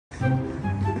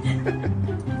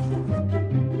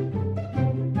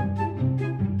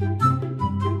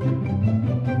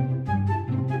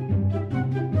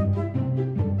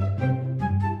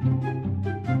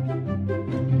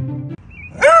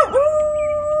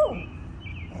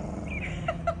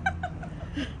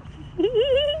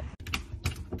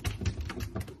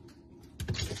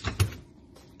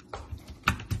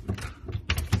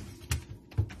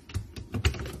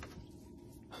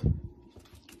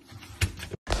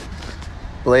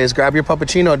Blaze, grab your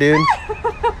puppuccino, dude.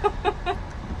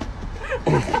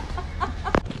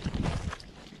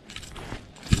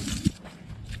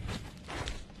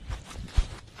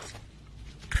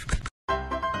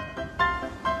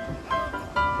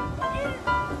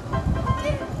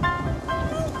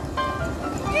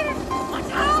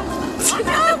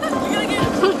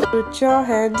 Put your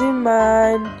hand in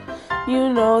mine.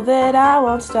 You know that I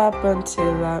won't stop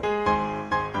until I...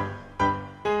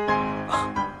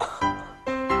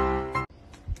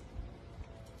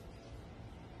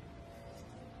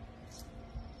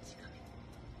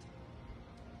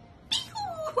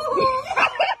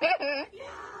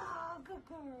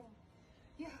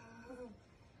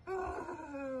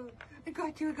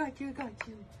 I got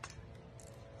you.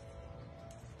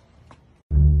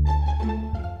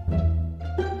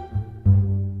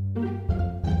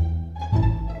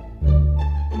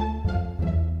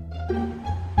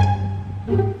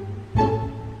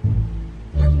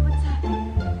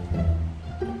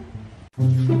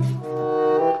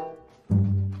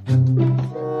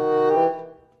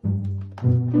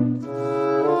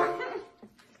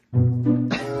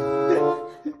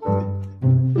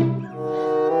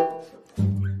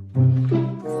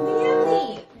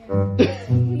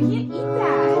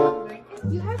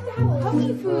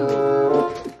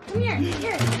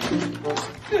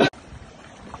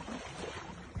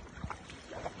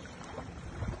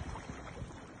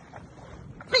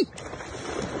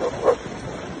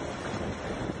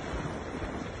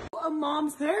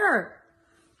 Mom's hair.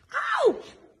 Ow!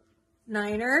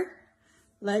 Niner,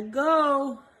 let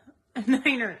go.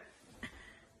 Niner.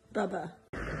 Bubba.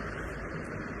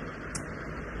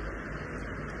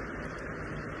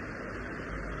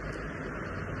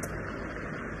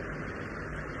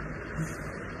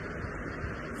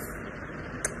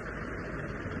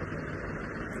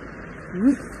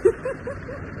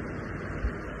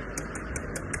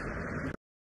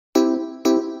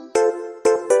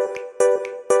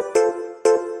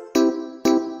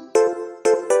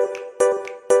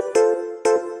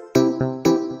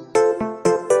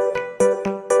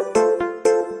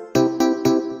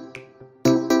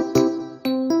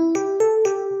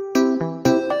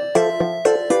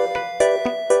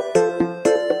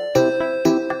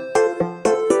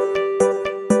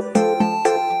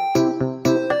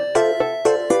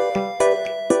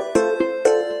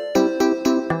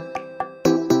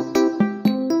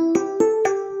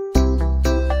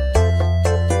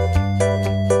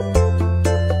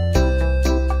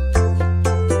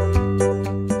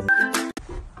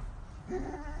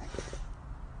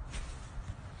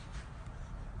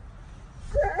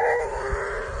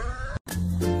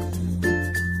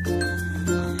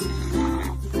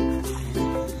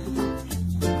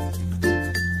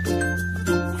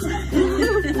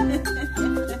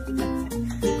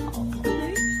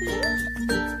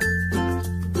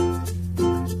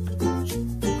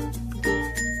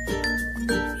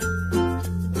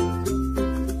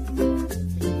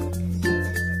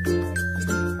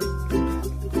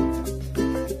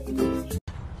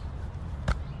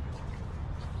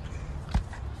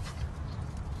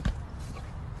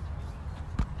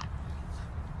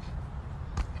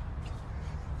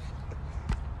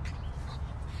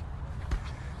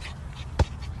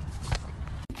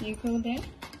 You go there?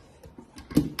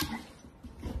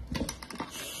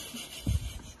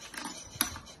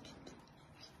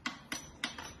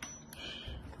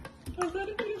 I was a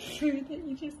little bit afraid that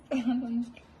you just found on.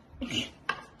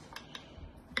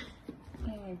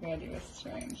 Oh my god, you're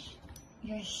strange.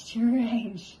 You're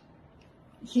strange.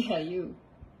 Yeah, you.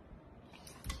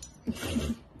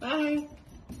 Bye.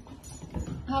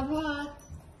 Au revoir.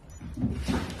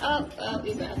 Oh, I'll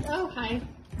be back. Oh, hi.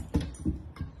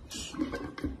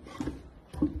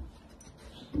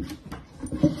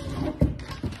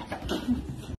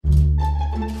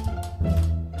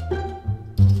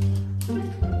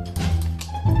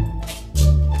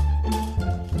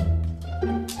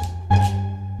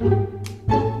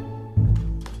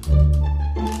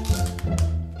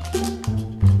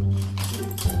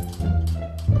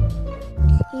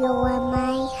 You're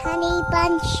my honey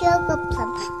bun, sugar plum,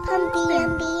 pumpy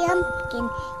umby umpkin.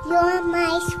 You're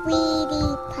my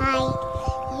sweetie pie.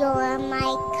 You're my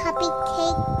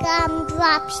cupcake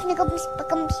gumdrop, snickums,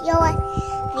 spickums, you're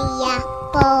the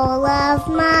apple of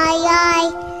my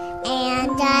eye.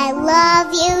 And I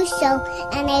love you so,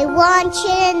 and I want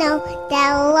you to know that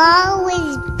I'll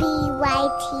always be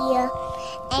right here.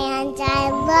 And I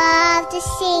love to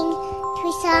sing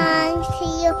 2 songs to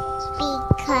you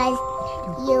because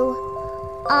you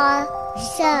are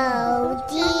so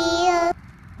dear.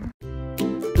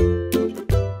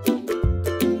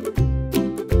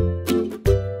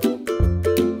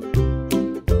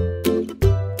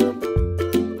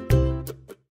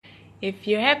 If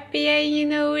you're happy and you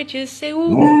know it, just say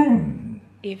ooh.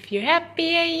 If you're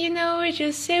happy and you know it,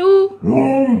 just say ooh.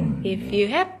 If you're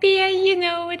happy and you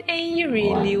know it and you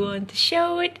really want to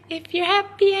show it. If you're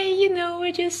happy and you know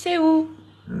it, just say ooh.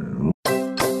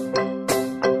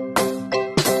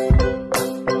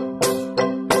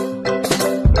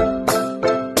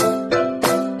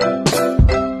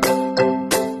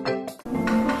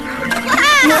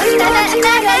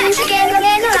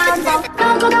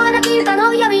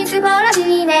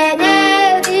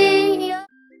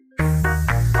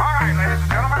 Alright, ladies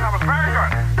and gentlemen, that was very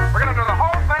good. We're gonna do the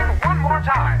whole thing one more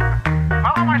time.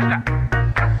 Follow my step.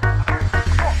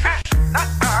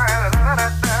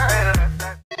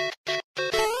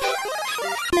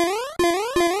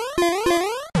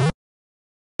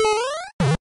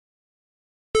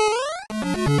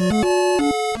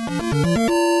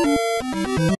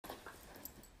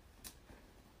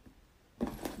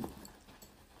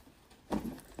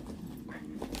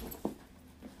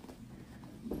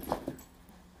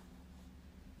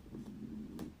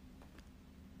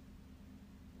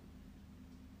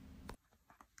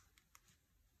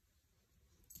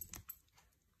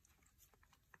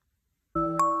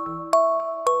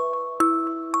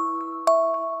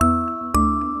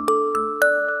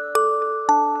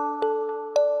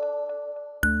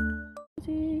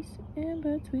 In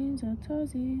between the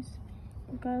toesies,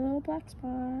 got a little black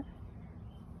spot.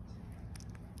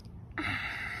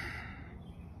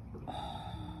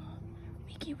 Oh,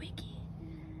 wiki wiki.